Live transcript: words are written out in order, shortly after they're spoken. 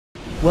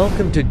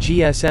Welcome to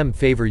GSM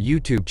Favor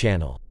YouTube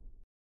channel.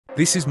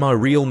 This is my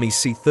Realme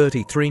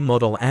C33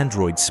 model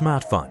Android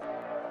smartphone.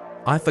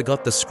 I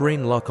forgot the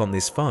screen lock on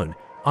this phone.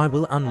 I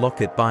will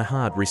unlock it by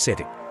hard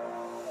resetting.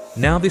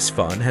 Now this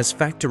phone has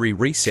factory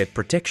reset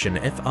protection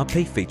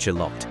FRP feature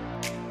locked.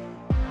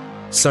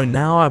 So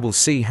now I will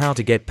see how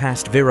to get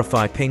past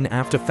verify PIN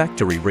after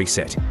factory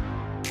reset.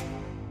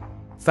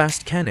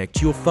 Fast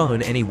connect your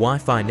phone any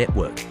Wi-Fi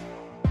network.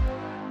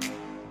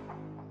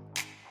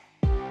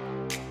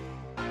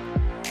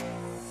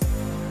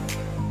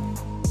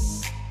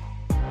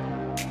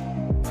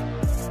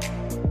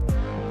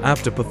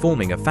 After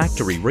performing a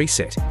factory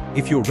reset,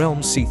 if your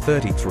Realme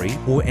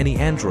C33 or any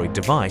Android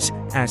device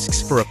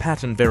asks for a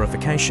pattern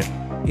verification,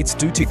 it's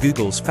due to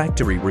Google's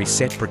factory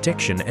reset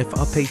protection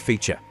FRP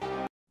feature.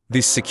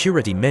 This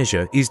security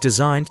measure is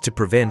designed to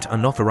prevent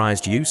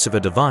unauthorized use of a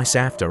device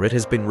after it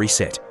has been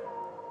reset.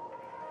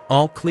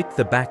 I'll click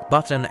the back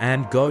button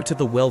and go to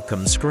the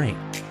welcome screen.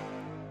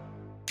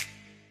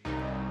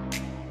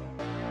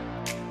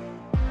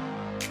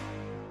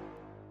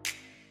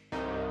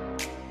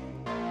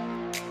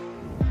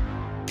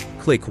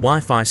 Click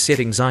Wi-Fi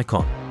settings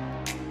icon.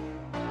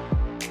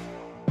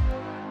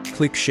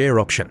 Click share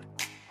option.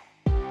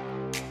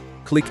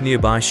 Click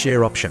nearby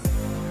share option.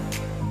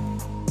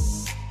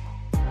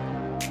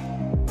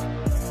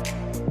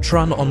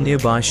 Turn on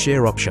nearby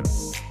share option.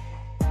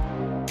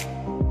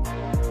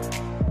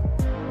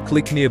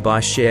 Click nearby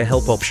share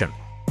help option.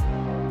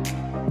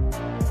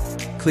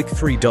 Click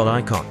three-dot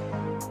icon.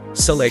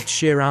 Select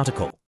share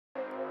article.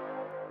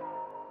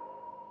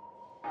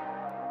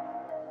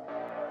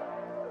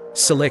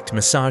 Select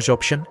massage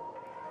option.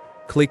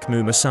 Click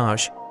Moo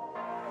Massage.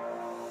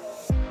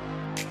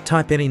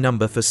 Type any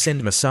number for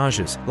send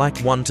massages like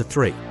 1 to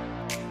 3.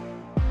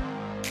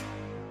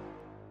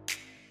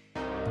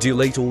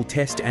 Delete all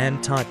test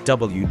and type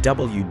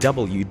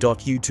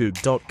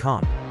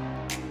www.youtube.com.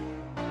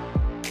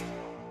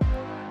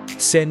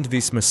 Send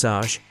this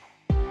massage.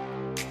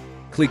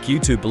 Click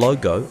YouTube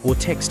logo or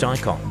text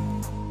icon.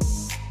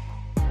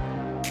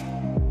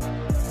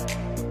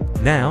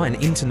 Now an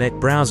internet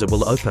browser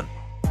will open.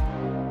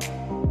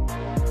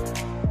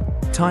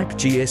 Type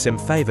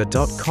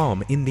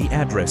gsmfavor.com in the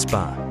address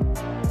bar.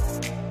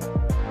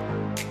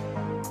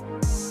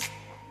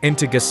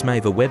 Enter GSM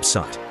Favor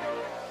website.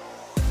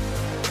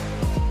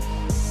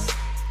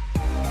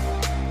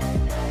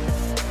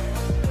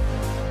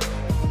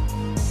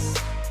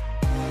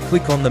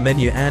 Click on the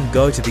menu and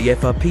go to the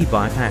FRP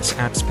Bypass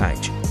Apps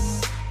page.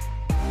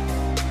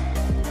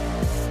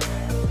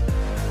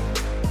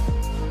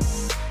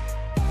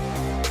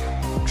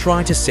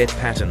 Try to set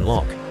pattern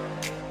lock.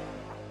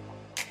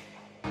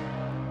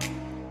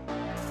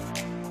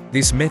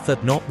 This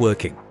method not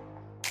working.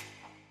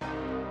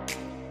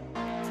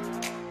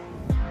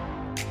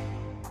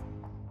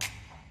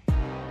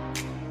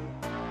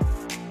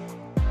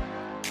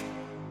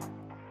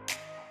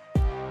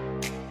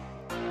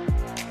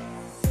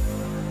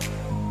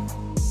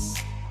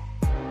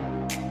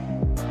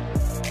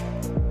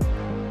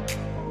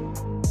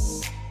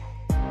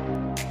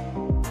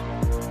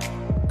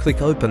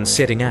 Click Open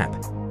Setting App.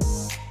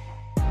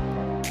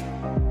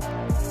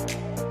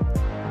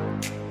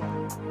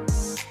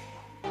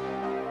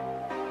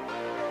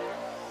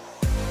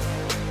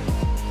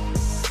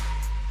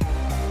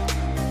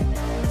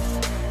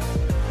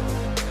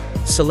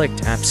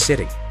 Select App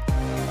Setting.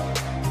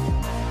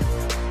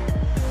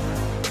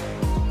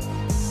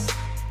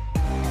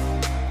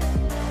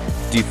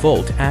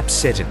 Default App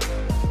Setting.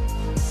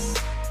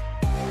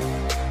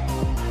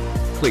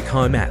 Click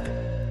Home App.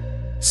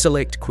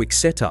 Select Quick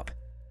Setup.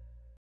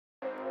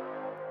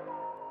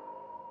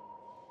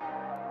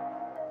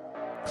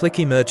 Click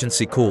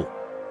Emergency Call.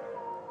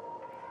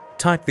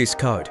 Type this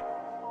code.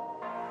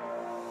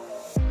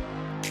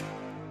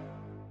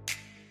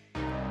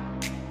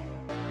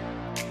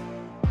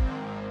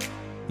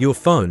 Your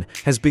phone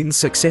has been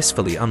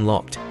successfully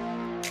unlocked.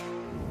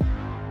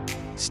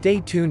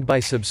 Stay tuned by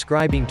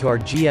subscribing to our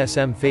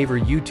GSM Favor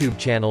YouTube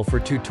channel for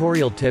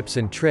tutorial tips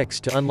and tricks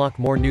to unlock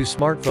more new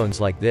smartphones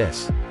like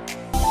this.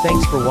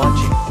 Thanks for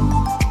watching.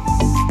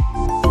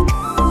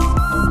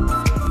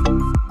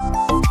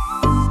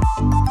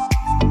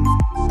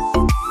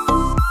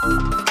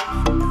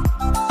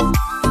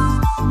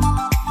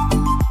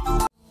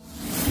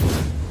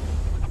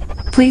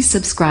 Please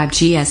subscribe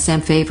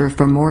GSM Favor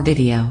for more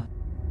video.